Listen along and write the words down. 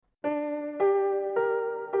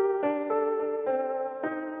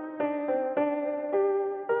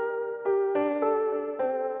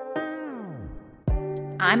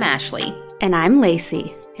I'm Ashley. And I'm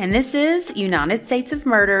Lacey. And this is United States of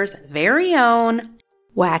Murder's very own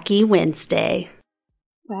Wacky Wednesday.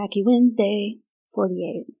 Wacky Wednesday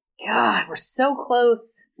 48. God, we're so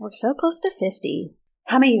close. We're so close to 50.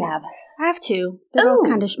 How many you have? I have two. They're both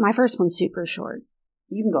kind of, my first one's super short.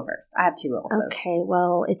 You can go first. I have two also. Okay,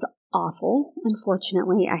 well, it's awful,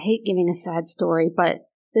 unfortunately. I hate giving a sad story, but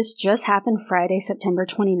this just happened Friday, September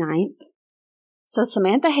 29th. So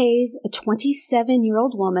Samantha Hayes, a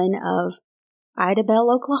 27-year-old woman of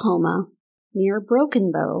Idabel, Oklahoma, near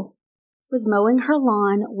Broken Bow, was mowing her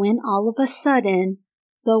lawn when all of a sudden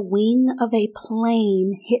the wing of a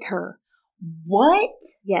plane hit her. What?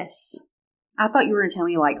 Yes. I thought you were going to tell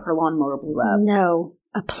me like her lawnmower blew up. No,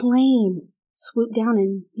 a plane swooped down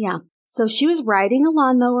and, yeah. So she was riding a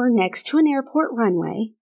lawnmower next to an airport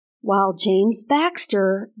runway while James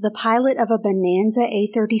Baxter, the pilot of a Bonanza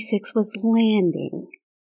A-36, was landing.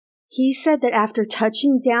 He said that after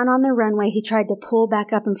touching down on the runway, he tried to pull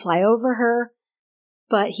back up and fly over her,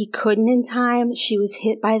 but he couldn't in time. She was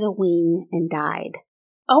hit by the wing and died.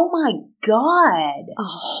 Oh my God. A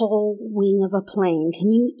whole wing of a plane.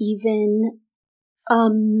 Can you even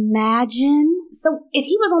imagine? So if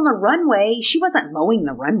he was on the runway, she wasn't mowing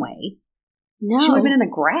the runway. No. She would have been in the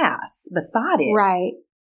grass beside it. Right.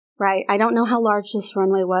 I don't know how large this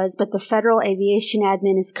runway was, but the Federal Aviation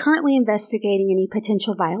Admin is currently investigating any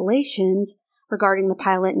potential violations regarding the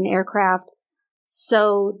pilot and aircraft.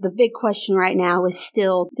 So the big question right now is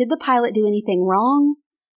still, did the pilot do anything wrong?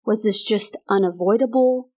 Was this just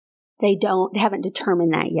unavoidable? They haven't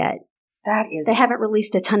determined that yet. They haven't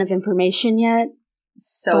released a ton of information yet.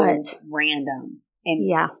 So random and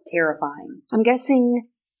it's terrifying. I'm guessing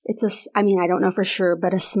I don't know for sure,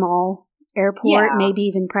 but a small airport, maybe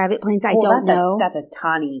even private planes. I don't know.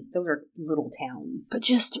 Those are little towns. But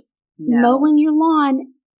just mowing your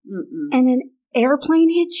lawn and an airplane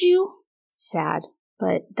hits you? Sad.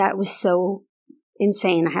 But that was so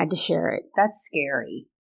insane, I had to share it. That's scary.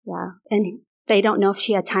 Yeah. And they don't know if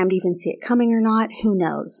she had time to even see it coming or not. Who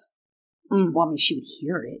knows? Well, I mean, she would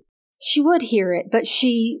hear it. She would hear it, but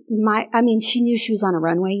she knew she was on a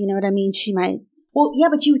runway, you know what I mean? She might. Well, yeah,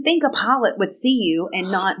 but you would think a pilot would see you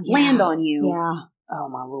and not land on you. Yeah. Oh,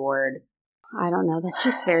 my Lord. I don't know. That's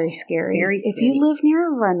just very scary. Very scary. If you live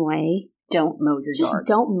near a runway, don't mow your yard. Just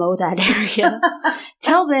don't mow that area.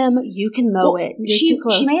 Tell them you can mow it. You're too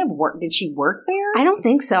close. She may have worked. Did she work there? I don't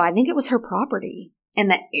think so. I think it was her property.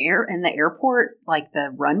 And the airport, like the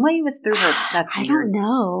runway was through her. That's weird. I don't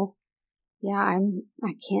know. Yeah,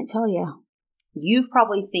 I can't tell you. You've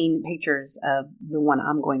probably seen pictures of the one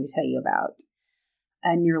I'm going to tell you about.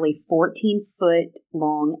 A nearly 14-foot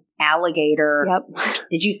long alligator. Yep.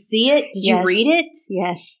 Did you see it? Did you read it?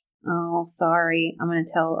 Yes. Oh, sorry. I'm going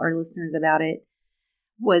to tell our listeners about it.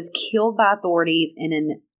 Was killed by authorities in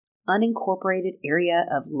an unincorporated area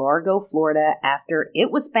of Largo, Florida, after it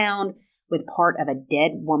was found with part of a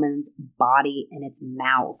dead woman's body in its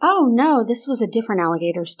mouth. Oh, no. This was a different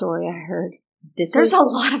alligator story I heard. There's a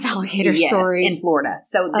lot of alligator stories. In Florida.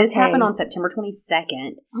 So this happened on September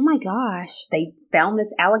 22nd. Oh, my gosh. They found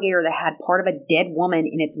this alligator that had part of a dead woman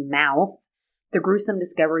in its mouth. The gruesome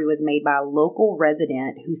discovery was made by a local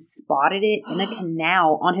resident who spotted it in a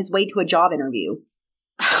canal on his way to a job interview.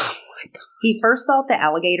 Oh, my God. He first thought the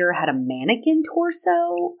alligator had a mannequin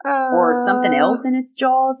torso or something else in its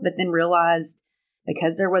jaws, but then realized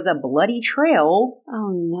because there was a bloody trail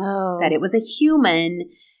that it was a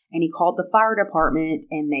human. And he called the fire department,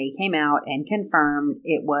 and they came out and confirmed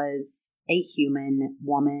it was a human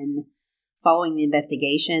woman. Following the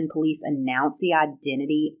investigation, police announced the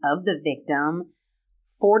identity of the victim,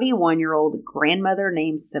 41-year-old grandmother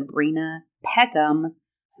named Sabrina Peckham,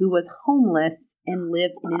 who was homeless and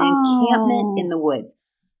lived in an encampment in the woods.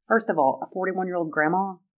 First of all, a 41-year-old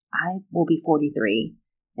grandma, I will be 43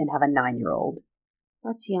 and have a 9-year-old.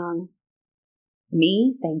 That's young.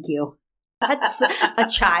 Me? Thank you. That's a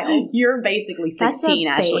child. You're basically 16,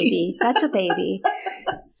 Ashley. That's a baby.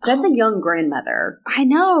 That's a young grandmother. I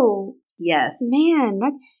know. Yes. Man,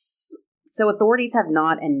 that's... So authorities have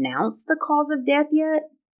not announced the cause of death yet?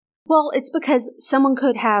 Well, it's because someone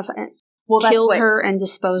could have killed her and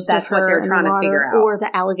disposed of her. That's what they're trying to figure out. Or the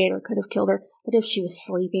alligator could have killed her. But if she was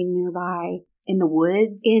sleeping nearby... In the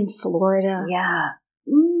woods? In Florida. Yeah.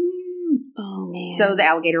 Oh, man. So the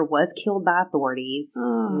alligator was killed by authorities,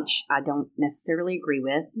 which I don't necessarily agree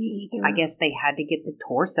with. Me either. I guess they had to get the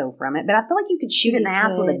torso from it, but I feel like you could shoot it in the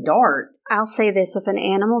ass with a dart. I'll say this. If an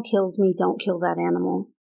animal kills me, don't kill that animal.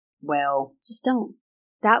 Well. Just don't.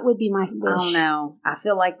 That would be my wish. Oh, no. I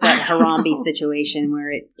feel like that Harambe situation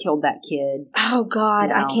where it killed that kid. Oh, God.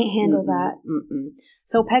 No. I can't handle that.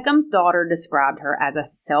 So Peckham's daughter described her as a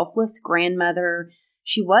selfless grandmother.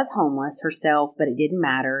 She was homeless herself, but it didn't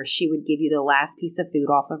matter. She would give you the last piece of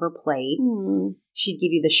food off of her plate. She'd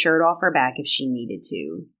give you the shirt off her back if she needed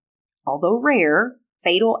to. Although rare,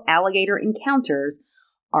 fatal alligator encounters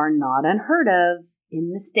are not unheard of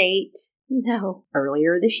in the state. No.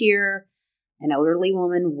 Earlier this year, an elderly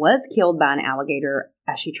woman was killed by an alligator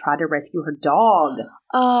as she tried to rescue her dog.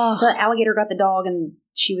 Oh. So the alligator got the dog and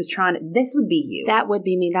she was trying to... This would be you. That would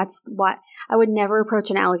be me. That's why I would never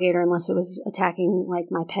approach an alligator unless it was attacking like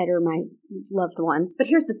my pet or my loved one. But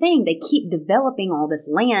here's the thing. They keep developing all this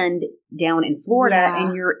land down in Florida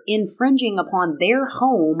and you're infringing upon their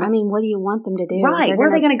home. I mean, what do you want them to do? Right. Where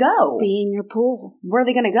are they going to go? Be in your pool. Where are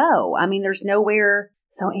they going to go? I mean, there's nowhere.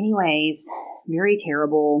 So anyways, very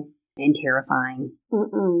terrible and terrifying.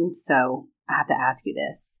 So I have to ask you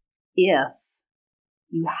this. If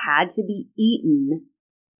you had to be eaten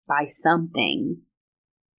by something,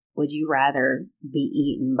 would you rather be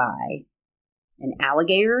eaten by an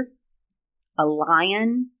alligator, a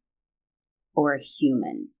lion, or a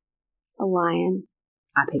human? A lion.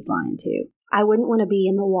 I picked lion too. I wouldn't want to be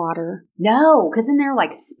in the water. No, because then they're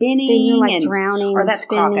like spinning. Then you're like drowning. Or that's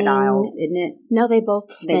spinning. Crocodiles, isn't it? No, they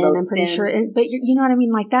both spin. I'm pretty sure. But you know what I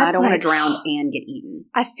mean? Like that's I don't like, want to drown and get eaten.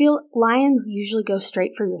 I feel lions usually go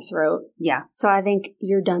straight for your throat. Yeah. So I think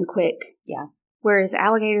you're done quick. Yeah. Whereas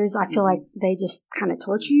alligators, I feel like they just kind of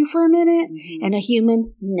torture you for a minute. And a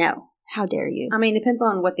human, no. How dare you? I mean, it depends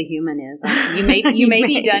on what the human is. You may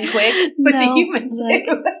be done quick, but the human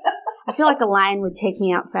too. I feel like a lion would take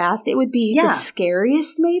me out fast. It would be the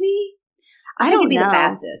scariest, maybe. I don't know. It'd be the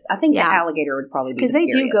fastest. I think the alligator would probably be the scariest.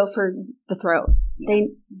 Because they do go for the throat. Yeah. They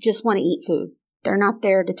just want to eat food. They're not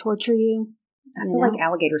there to torture you. I feel like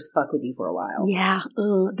alligators fuck with you for a while. Yeah.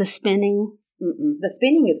 The spinning. The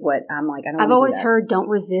spinning is what I'm like, I don't I've always heard don't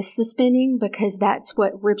resist the spinning because that's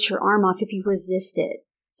what rips your arm off if you resist it.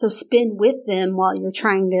 So spin with them while you're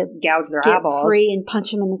trying to gouge their get eyeballs. Free and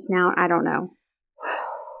punch them in the snout. I don't know.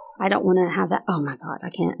 I don't want to have that. Oh my God, I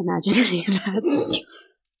can't imagine any of that.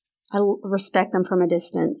 I respect them from a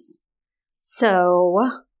distance.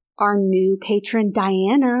 So our new patron,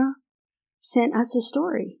 Diana, sent us a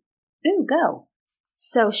story. Ooh, go.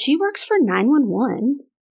 So she works for 911,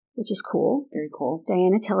 which is cool. Very cool.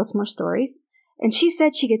 Diana, tell us more stories. And she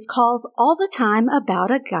said she gets calls all the time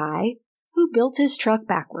about a guy who built his truck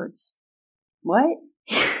backwards. What?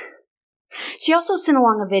 She also sent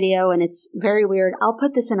along a video, and it's very weird. I'll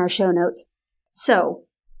put this in our show notes. So,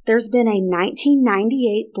 there's been a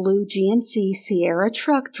 1998 blue GMC Sierra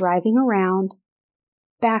truck driving around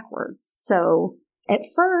backwards. So, at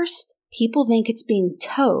first, people think it's being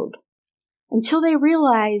towed until they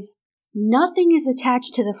realize nothing is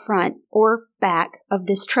attached to the front or back of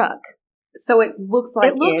this truck. So it looks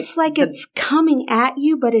like it's coming at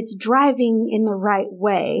you, but it's driving in the right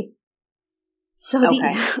way. So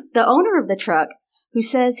the owner of the truck, who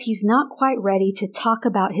says he's not quite ready to talk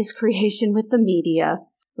about his creation with the media,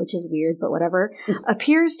 which is weird, but whatever,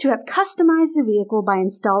 appears to have customized the vehicle by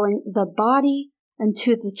installing the body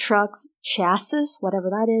into the truck's chassis, whatever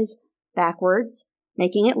that is, backwards,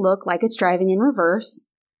 making it look like it's driving in reverse.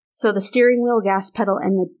 So the steering wheel, gas pedal,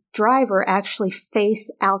 and the driver actually face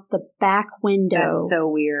out the back window. That's so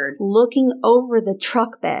weird. Looking over the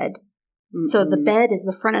truck bed. So the bed is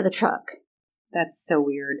the front of the truck. That's so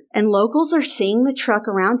weird. And locals are seeing the truck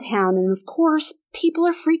around town, and of course, people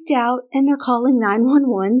are freaked out, and they're calling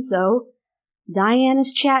 911, so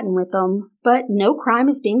Diana's chatting with them, but no crime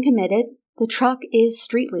is being committed. The truck is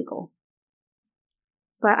street legal.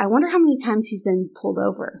 But I wonder how many times he's been pulled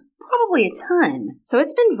over. Probably a ton. So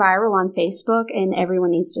it's been viral on Facebook, and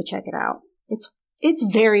everyone needs to check it out.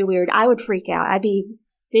 It's very weird. I would freak out. I'd be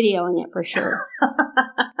videoing it for sure. All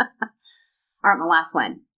right, my last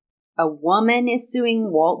one. A woman is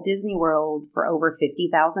suing Walt Disney World for over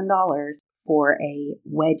 $50,000 for a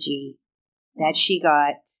wedgie that she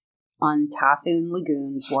got on Typhoon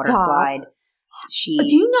Lagoon's water slide. Do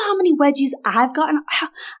you know how many wedgies I've gotten?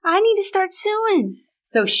 I need to start suing.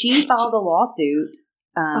 So she filed a lawsuit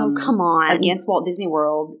come on. against Walt Disney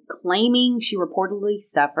World, claiming she reportedly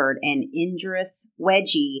suffered an injurious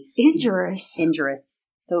wedgie. Injurious.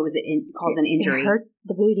 So it was caused an injury. It hurt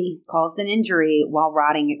the booty. Caused an injury while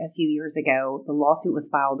riding a few years ago. The lawsuit was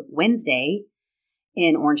filed Wednesday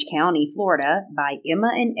in Orange County, Florida, by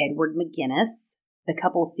Emma and Edward McGinnis. The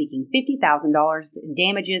couple seeking $50,000 in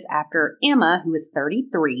damages after Emma, who is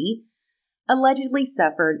 33, allegedly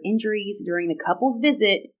suffered injuries during the couple's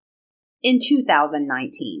visit in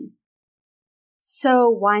 2019. So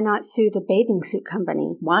why not sue the bathing suit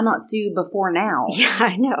company? Why not sue before now? Yeah,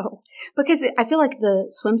 I know. Because I feel like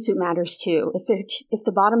the swimsuit matters too. If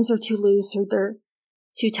the bottoms are too loose or they're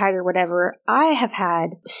too tight or whatever, I have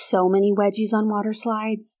had so many wedgies on water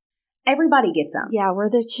slides. Everybody gets them. Yeah, where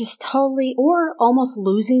they're just totally or almost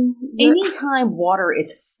losing. Anytime water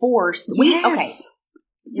is forced. Yes.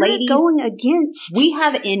 You're ladies, going against. We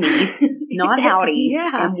have innies, not outies.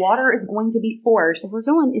 Yeah. And water is going to be forced.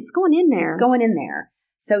 It's going in there. It's going in there.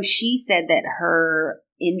 So she said that her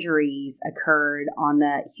injuries occurred on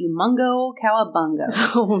the Humongo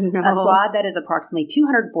Cowabunga. Oh, no. A slide that is approximately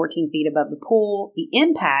 214 feet above the pool. The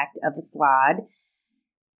impact of the slide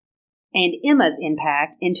and Emma's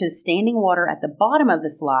impact into the standing water at the bottom of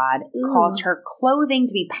the slide caused her clothing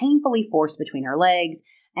to be painfully forced between her legs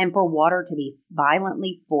and for water to be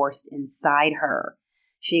violently forced inside her.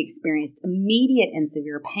 She experienced immediate and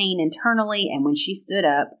severe pain internally, and when she stood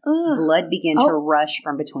up, blood began to rush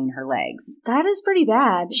from between her legs. That is pretty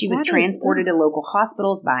bad. She was transported to local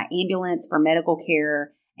hospitals by ambulance for medical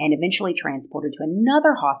care and eventually transported to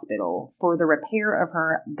another hospital for the repair of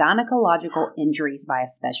her gynecological injuries by a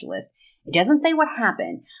specialist. It doesn't say what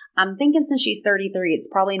happened. I'm thinking since she's 33, it's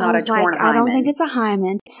probably not a torn hymen. I don't think it's a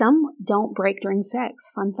hymen. Some don't break during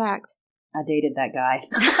sex. Fun fact. I dated that guy.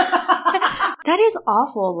 That is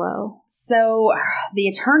awful, though. So the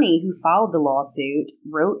attorney who filed the lawsuit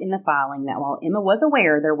wrote in the filing that while Emma was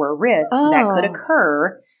aware there were risks that could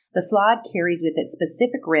occur, the slide carries with it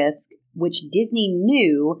specific risk which Disney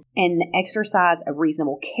knew, and the exercise of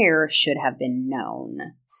reasonable care should have been known.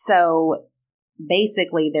 So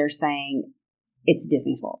basically they're saying it's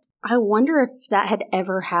Disney's fault. I wonder if that had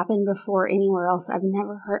ever happened before anywhere else. I've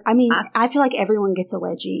never heard. I mean, I feel like everyone gets a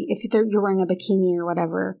wedgie if you're wearing a bikini or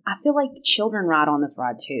whatever. I feel like children ride on this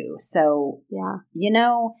ride too. So, yeah.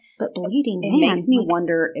 But bleeding, it makes me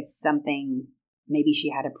wonder if something, maybe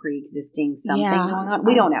she had a pre-existing something going on.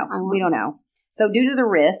 We don't know. We don't know. So due to the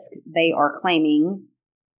risk they are claiming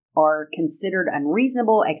are considered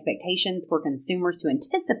unreasonable expectations for consumers to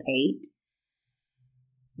anticipate,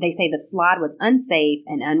 they say the slide was unsafe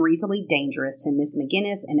and unreasonably dangerous to Miss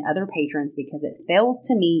McGinnis and other patrons because it fails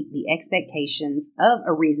to meet the expectations of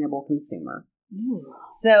a reasonable consumer. Ooh.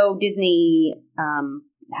 So Disney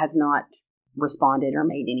has not responded or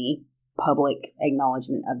made any public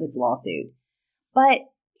acknowledgement of this lawsuit. But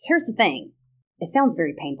here's the thing. It sounds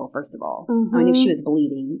very painful, first of all. Mm-hmm. I mean, if she was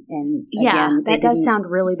bleeding and again, that does sound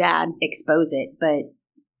really bad. Expose it, but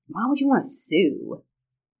why would you want to sue?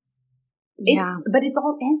 But it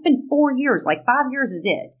has been 4 years. Like 5 years is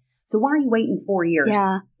it. So why are you waiting 4 years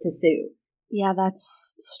to sue? Yeah,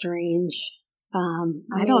 that's strange.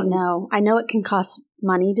 I don't know. I know it can cost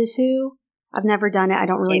money to sue. I've never done it. I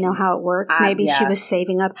don't really know how it works. Maybe she was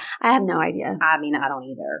saving up. I have no idea. I mean, I don't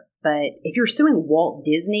either. But if you're suing Walt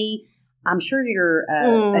Disney, I'm sure your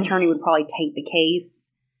attorney would probably take the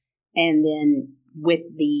case and then with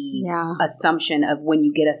the assumption of when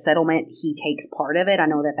you get a settlement, he takes part of it. I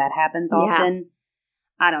know that happens often.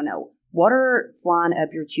 I don't know. Water flying up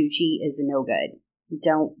your choochie is no good.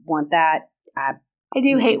 Don't want that. I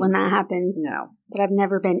do hate when that happens. No. But I've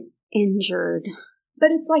never been injured. But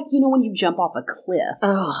it's like, when you jump off a cliff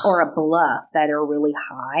or a bluff that are really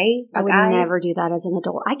high. I would never do that as an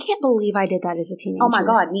adult. I can't believe I did that as a teenager. Oh my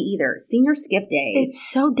God, me either. Senior skip day. It's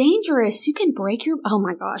so dangerous. You can break your... Oh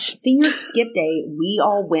my gosh. Senior skip day, we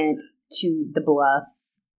all went to the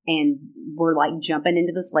bluffs and we're like jumping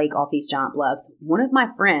into this lake off these giant bluffs. One of my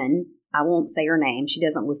friend, I won't say her name. She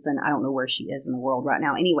doesn't listen. I don't know where she is in the world right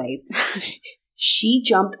now. Anyways, she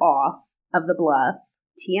jumped off of the bluff.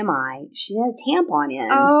 TMI, she had a tampon in.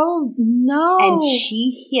 Oh, no. And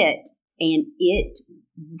she hit, and it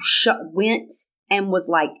went and was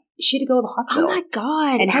like, she had to go to the hospital. Oh, my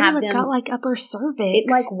God. And got like upper cervix.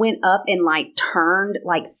 It like went up and like turned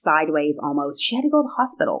like sideways almost. She had to go to the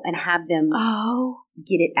hospital and have them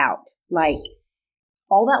get it out. Like,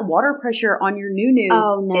 all that water pressure on your new-new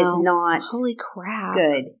is not Holy crap.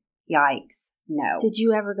 Good. Yikes. No. Did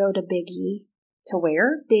you ever go to Big E? To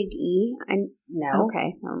where? Big E. No.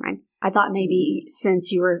 Okay, never mind. I thought maybe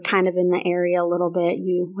since you were kind of in the area a little bit,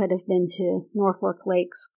 you would have been to Norfolk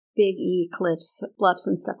Lakes, Big E, cliffs, bluffs,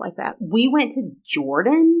 and stuff like that. We went to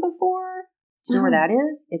Jordan before. Do you know where that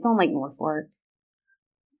is? It's on Lake Norfolk.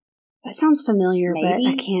 That sounds familiar, but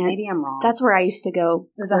I can't. Maybe I'm wrong. That's where I used to go.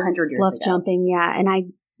 It was 100 years ago. Bluff jumping, yeah. And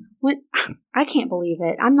I can't believe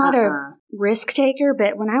it. I'm not a risk taker,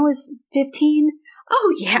 but when I was 15...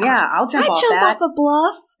 Oh, yeah. Yeah, I'll jump off that. I jump off a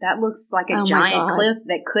bluff. That looks like a giant cliff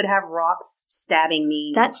that could have rocks stabbing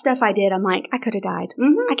me. That stuff I did, I'm like, I could have died.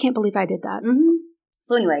 Mm-hmm. I can't believe I did that. Mm-hmm.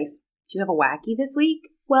 So anyways, do you have a wacky this week?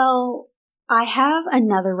 Well, I have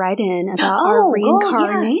another write-in about our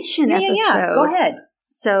reincarnation episode. Yeah. Go ahead.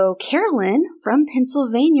 So Carolyn from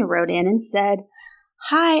Pennsylvania wrote in and said,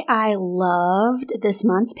 "Hi, I loved this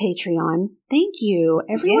month's Patreon. Thank you.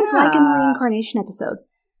 Everyone's liking the reincarnation episode."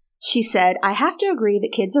 She said, "I have to agree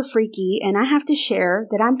that kids are freaky, and I have to share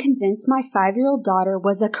that I'm convinced my 5-year-old daughter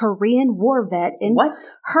was a Korean war vet in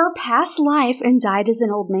her past life and died as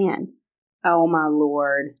an old man." Oh, my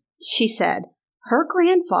Lord. She said, her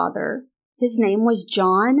grandfather, his name was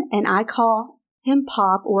John, and I call him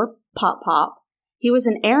Pop or Pop Pop. He was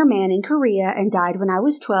an airman in Korea and died when I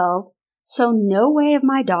was 12, so no way of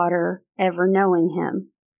my daughter ever knowing him.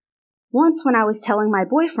 Once when I was telling my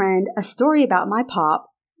boyfriend a story about my Pop,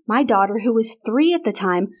 my daughter, who was 3 at the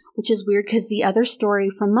time, which is weird because the other story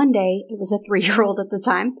from Monday, it was a 3-year-old at the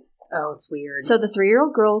time. Oh, it's weird. So the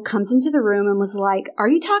 3-year-old girl comes into the room and was like, "Are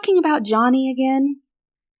you talking about Johnny again?"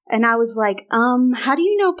 And I was like, how do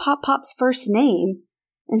you know Pop Pop's first name?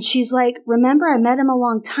 And she's like, "Remember, I met him a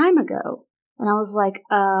long time ago." And I was like,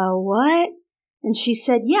 what? And she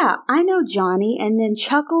said, "Yeah, I know Johnny," and then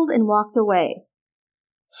chuckled and walked away.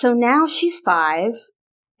 So now she's 5.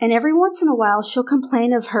 And every once in a while, she'll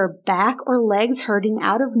complain of her back or legs hurting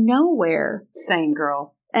out of nowhere. Same,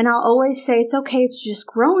 girl. And I'll always say, "It's okay, it's just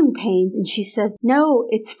growing pains." And she says, "No,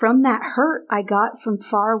 it's from that hurt I got from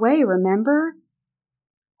far away, remember?"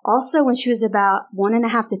 Also, when she was about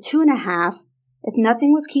 1.5 to 2.5, if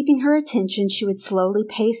nothing was keeping her attention, she would slowly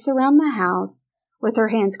pace around the house with her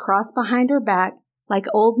hands crossed behind her back like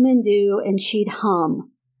old men do, and she'd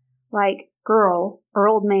hum. Like, "Girl," or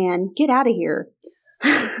 "Old man, get out of here."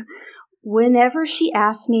 Whenever she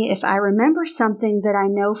asks me if I remember something that I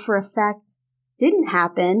know for a fact didn't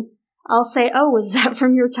happen, I'll say, "Oh, was that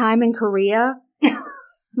from your time in Korea?"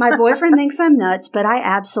 My boyfriend thinks I'm nuts, but I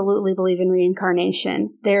absolutely believe in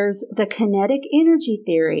reincarnation. There's the kinetic energy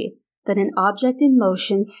theory that an object in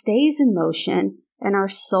motion stays in motion, and our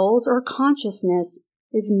souls or consciousness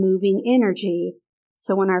is moving energy.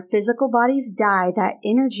 So when our physical bodies die, that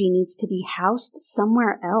energy needs to be housed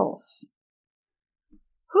somewhere else.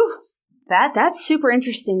 Whew. That's super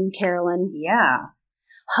interesting, Carolyn. Yeah.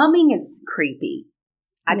 Humming is creepy.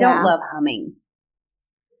 I don't love humming.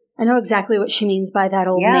 I know exactly what she means by that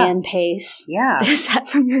old man pace. Yeah. Is that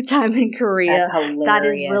from your time in Korea? That's hilarious. That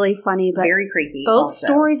is really funny, but very creepy. Both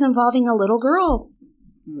stories involving a little girl.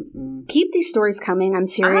 Mm-mm. Keep these stories coming. I'm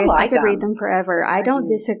serious. I could read them forever. I don't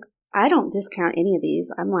discount any of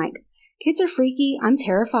these. I'm like, kids are freaky. I'm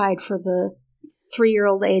terrified for the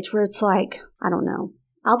 3-year-old age where it's like, I don't know.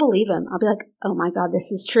 I'll believe him. I'll be like, "Oh my God,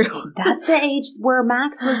 this is true." That's the age where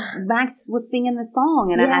Max was singing the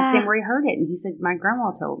song, and I asked him where he heard it, and he said, your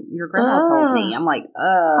grandma told me. I'm like,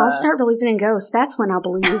 I'll start believing in ghosts. That's when I'll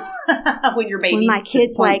believe. When your baby, when my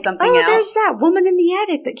kid's like, "Oh, there's that woman in the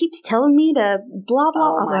attic that keeps telling me to blah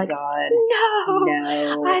blah." Oh my like, God,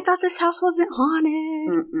 no, I thought this house wasn't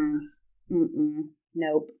haunted.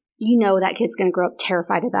 Nope. You know that kid's gonna grow up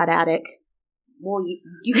terrified of that attic. Well,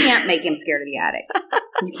 you can't make him scared of the attic.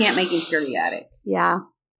 You can't make him scared of the attic. Yeah.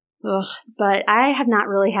 Ugh. But I have not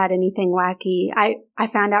really had anything wacky. I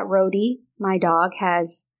found out Rhodey, my dog,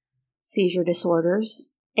 has a seizure disorder,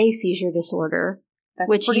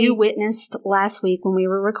 which you witnessed last week when we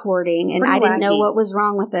were recording, and I didn't know what was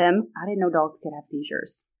wrong with him. I didn't know dogs could have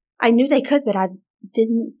seizures. I knew they could, but I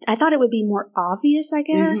thought it would be more obvious, I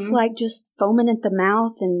guess, like just foaming at the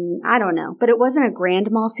mouth, and I don't know. But it wasn't a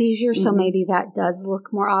grand mal seizure, so maybe that does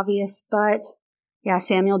look more obvious. But yeah,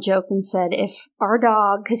 Samuel joked and said, if our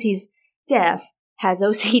dog, because he's deaf, has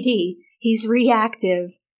OCD, he's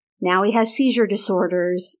reactive, now he has seizure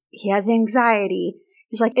disorders, he has anxiety.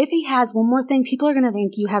 He's like, if he has one more thing, people are going to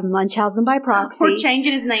think you have Munchausen by proxy. We're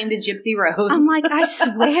changing his name to Gypsy Rose. I'm like, I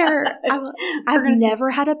swear, I've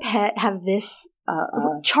never had a pet have this.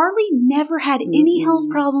 Charlie never had any health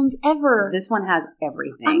problems ever. This one has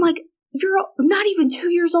everything. I'm like, you're not even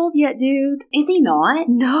 2 years old yet, dude. Is he not?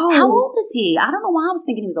 No. How old is he? I don't know why I was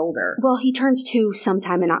thinking he was older. Well, he turns 2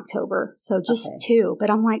 sometime in October, so just 2. But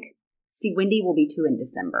I'm like... See, Wendy will be 2 in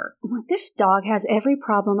December. I'm like, this dog has every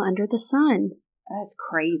problem under the sun. That's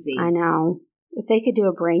crazy. I know. If they could do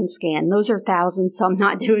a brain scan, those are thousands, so I'm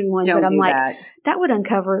not doing one. But I'm like, that would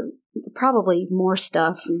uncover probably more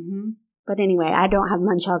stuff. Mm-hmm. But anyway, I don't have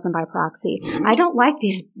Munchausen by proxy. I don't like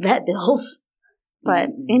these vet bills.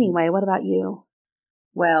 But anyway, what about you?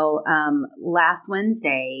 Well, last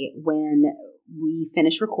Wednesday when we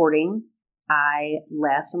finished recording, I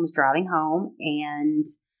left and was driving home, and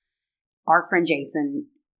our friend Jason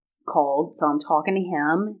called. So I'm talking to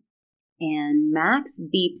him, and Max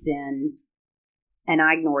beeps in, and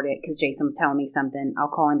I ignored it because Jason was telling me something. I'll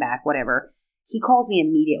call him back, whatever. He calls me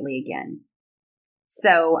immediately again.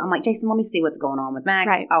 So I'm like, Jason, let me see what's going on with Max.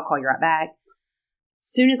 Right. I'll call you right back.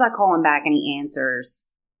 Soon as I call him back and he answers,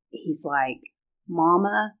 he's like,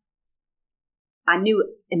 Mama, I knew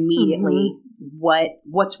immediately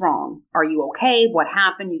what's wrong. Are you okay? What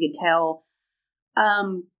happened? You could tell.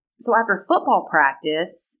 So after football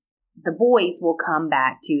practice, the boys will come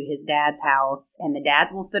back to his dad's house, and the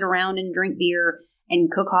dads will sit around and drink beer and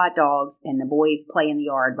cook hot dogs, and the boys play in the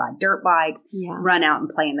yard, ride dirt bikes, run out and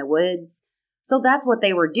play in the woods. So that's what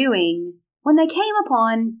they were doing when they came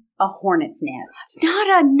upon a hornet's nest.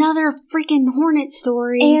 Not another freaking hornet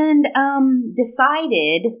story. And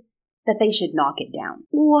decided that they should knock it down.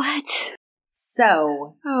 What?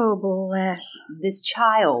 So, oh, bless. This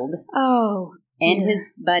child and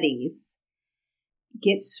his buddies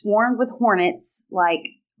get swarmed with hornets like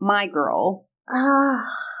my girl.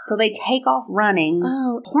 So they take off running.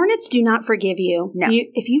 Oh, hornets do not forgive you. No.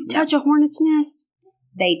 If you touch a hornet's nest,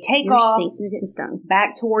 they take off. You're getting stung.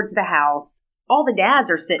 Back towards the house. All the dads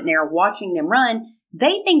are sitting there watching them run.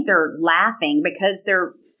 They think they're laughing because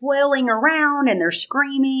they're flailing around and they're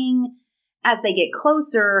screaming. As they get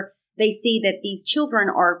closer, they see that these children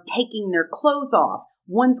are taking their clothes off.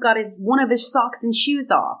 One's got one of his socks and shoes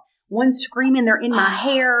off. One's screaming, they're in my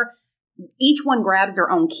hair. Each one grabs their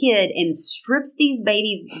own kid and strips these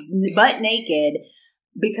babies butt naked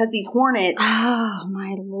because these hornets oh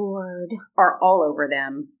my Lord are all over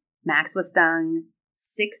them. Max was stung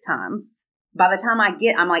 6 times. By the time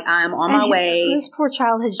I'm like, I'm on my way. This poor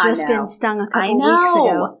child has just been stung a couple weeks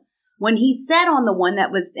ago. When he sat on the one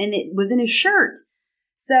that was in his shirt.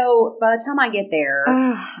 So by the time I get there,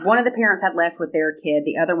 one of the parents had left with their kid.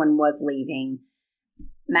 The other one was leaving.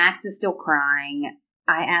 Max is still crying.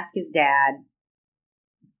 I ask his dad,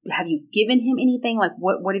 have you given him anything? Like,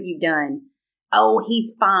 what have you done? Oh,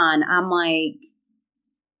 he's fine. I'm like,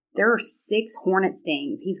 there are 6 hornet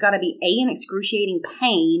stings. He's got to be A, in excruciating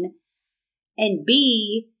pain, and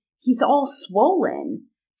B, he's all swollen.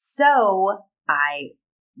 So I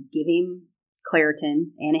give him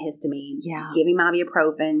Claritin, antihistamine, give him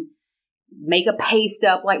ibuprofen, make a paste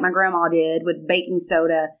up like my grandma did with baking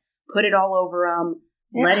soda, put it all over him,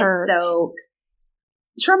 let it soak.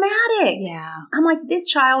 Traumatic. Yeah. I'm like, this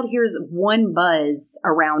child hears one buzz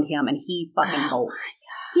around him and he fucking bolts.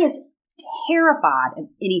 He is terrified of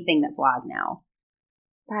anything that flies now.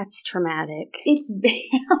 That's traumatic. It's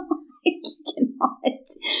you cannot.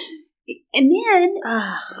 And then,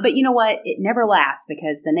 but you know what? It never lasts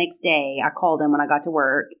because the next day I called him when I got to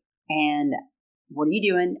work and what are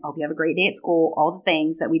you doing? Hope you have a great day at school. All the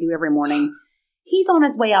things that we do every morning. He's on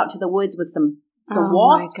his way out to the woods with some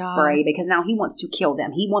wasp spray because now he wants to kill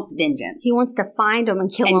them. He wants vengeance. He wants to find them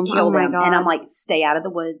and kill them. My God. And I'm like, stay out of the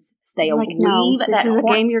woods. Stay away. Like, no, this is a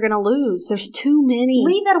game you're going to lose. There's too many.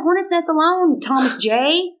 Leave that hornet's nest alone, Thomas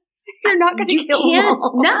J. You're not going to kill them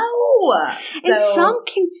all. No. And some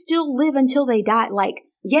can still live until they die. Like,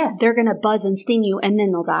 yes, they're going to buzz and sting you and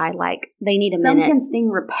then they'll die. Like, they need a minute. Some can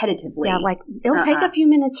sting repetitively. Yeah, like, it'll take a few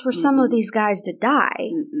minutes for some of these guys to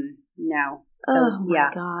die. No. So, my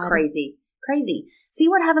God. Crazy. See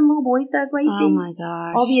what having little boys does, Lacey? Oh, my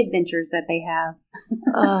gosh. All the adventures that they have.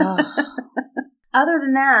 Other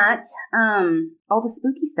than that, all the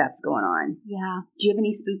spooky stuff's going on. Yeah. Do you have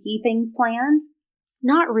any spooky things planned?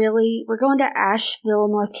 Not really. We're going to Asheville,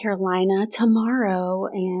 North Carolina tomorrow,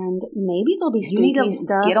 and maybe there'll be spooky you need to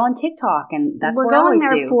stuff. Get on TikTok, and that's what I always do. We're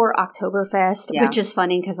going there for Oktoberfest, which is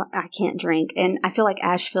funny because I can't drink, and I feel like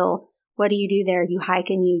Asheville. What do you do there? You hike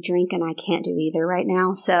and you drink, and I can't do either right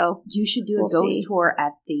now. So you should do a ghost tour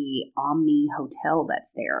at the Omni Hotel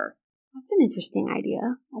that's there. That's an interesting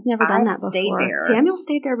idea. I've never done that before. There. Samuel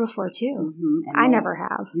stayed there before too. I never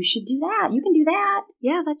have. You should do that. You can do that.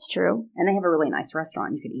 Yeah, that's true. And they have a really nice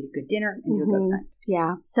restaurant. You could eat a good dinner and do a ghost hunt.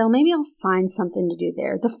 Yeah. So maybe I'll find something to do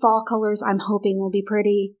there. The fall colors I'm hoping will be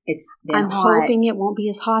pretty. I'm hoping it won't be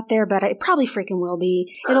as hot there, but it probably freaking will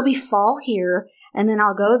be. It'll be fall here. And then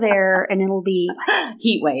I'll go there and it'll be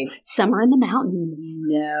heat wave. Summer in the mountains.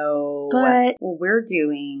 No. But we're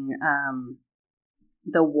doing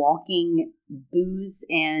the Walking Booze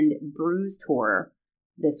and Brews tour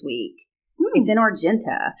this week. It's in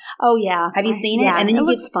Argenta. Oh, yeah. Have you seen it? Yeah, and then it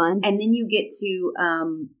looks fun. And then you get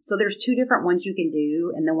to, so there's 2 different ones you can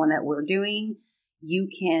do. And the one that we're doing, you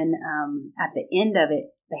can, at the end of it,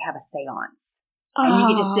 they have a seance. And you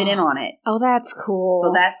can just sit in on it. Oh, that's cool.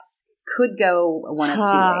 So could go one of 2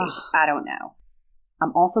 ways. I don't know.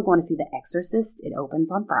 I'm also going to see The Exorcist. It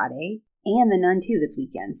opens on Friday. And The Nun 2 this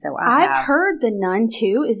weekend. So I've heard The Nun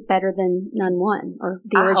 2 is better than Nun 1 or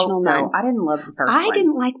the original Nun. I didn't love the first one. I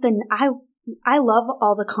didn't like I love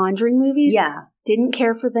all the Conjuring movies. Yeah. Didn't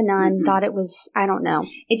care for The Nun. Thought it was, I don't know.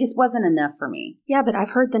 It just wasn't enough for me. Yeah, but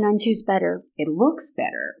I've heard The Nun 2's better. It looks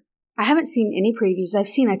better. I haven't seen any previews. I've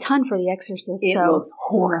seen a ton for The Exorcist. It looks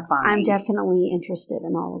horrifying. I'm definitely interested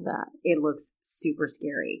in all of that. It looks super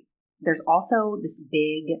scary. There's also this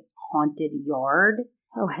big haunted yard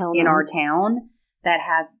in our town that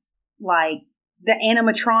has like the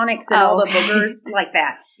animatronics and all the boogers like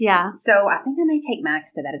that. Yeah. So I think I may take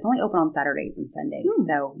Max to that. It's only open on Saturdays and Sundays.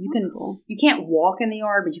 So you can't walk in the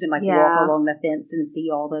yard, but you can like walk along the fence and see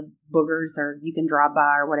all the boogers, or you can drive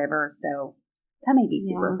by or whatever. So that may be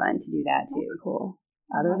super fun to do that too. That's cool.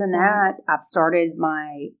 Other than that, I've started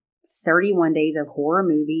my 31 days of horror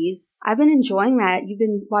movies. I've been enjoying that. You've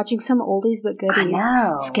been watching some oldies but goodies. I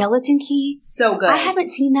know. Skeleton Key. So good. I haven't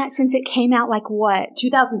seen that since it came out, like what?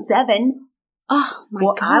 2007. Oh my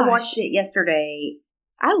gosh. I watched it yesterday.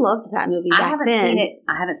 I loved that movie back then.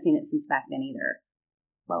 I haven't seen it since back then either.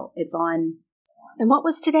 Well, it's on. And what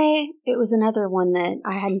was today? It was another one that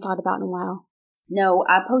I hadn't thought about in a while. No,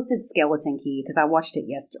 I posted Skeleton Key because I watched it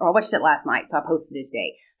yesterday. I watched it last night, so I posted it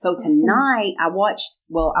today. So tonight I watched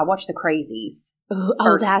The Crazies.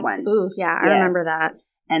 I remember that.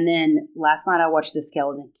 And then last night I watched The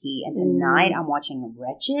Skeleton Key, and tonight I'm watching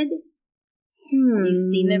Wretched. Have you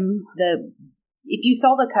seen the? If you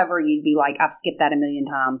saw the cover, you'd be like, I've skipped that a million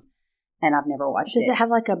times, and I've never watched it. Does it have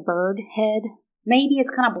like a bird head? Maybe it's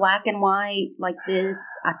kind of black and white like this.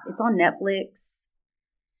 It's on Netflix.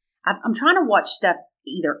 I'm trying to watch stuff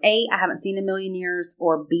either A, I haven't seen in a million years,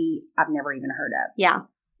 or B, I've never even heard of. Yeah,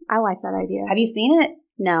 I like that idea. Have you seen it?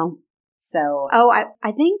 No. So. Oh,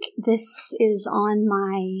 I think this is on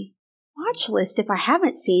my watch list if I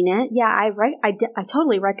haven't seen it. Yeah, I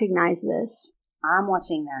totally recognize this. I'm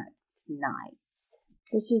watching that tonight.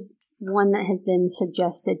 This is one that has been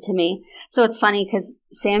suggested to me. So it's funny because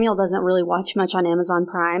Samuel doesn't really watch much on Amazon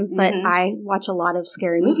Prime, but I watch a lot of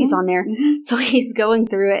scary movies on there. So he's going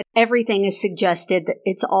through it. Everything is suggested that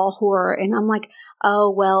it's all horror. And I'm like,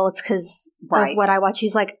 oh, well, it's because of what I watch.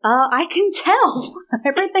 He's like, I can tell.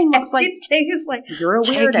 Everything looks like everything is like, you're a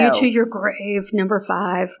weirdo. Take you to your grave, number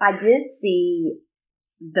 5. I did see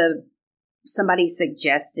somebody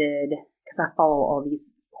suggested, because I follow all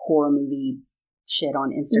these horror movie shit on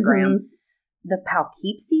Instagram. The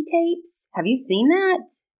Poughkeepsie tapes. Have you seen that?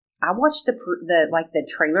 I watched the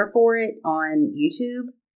trailer for it on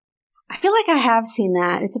YouTube. I feel like I have seen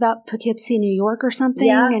that. It's about Poughkeepsie, New York or something.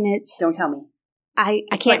 Yeah. And it's... Don't tell me. I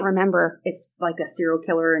can't remember. It's like a serial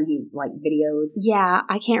killer and he like videos. Yeah,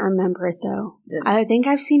 I can't remember it though. I think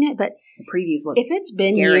I've seen it, but the previews look if it's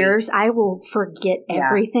been scary. Years, I will forget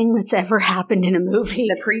everything that's ever happened in a movie.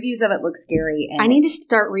 The previews of it look scary. And I need to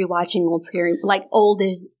start rewatching old scary, like old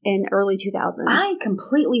is in early 2000s. I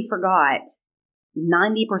completely forgot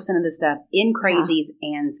 90% of the stuff in Crazies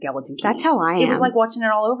and Skeleton Key. That's how I am. It was like watching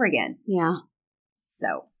it all over again. Yeah.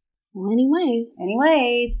 So. Well, anyways.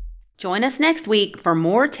 Join us next week for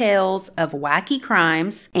more tales of wacky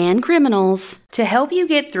crimes and criminals to help you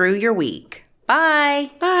get through your week. Bye.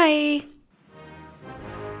 Bye.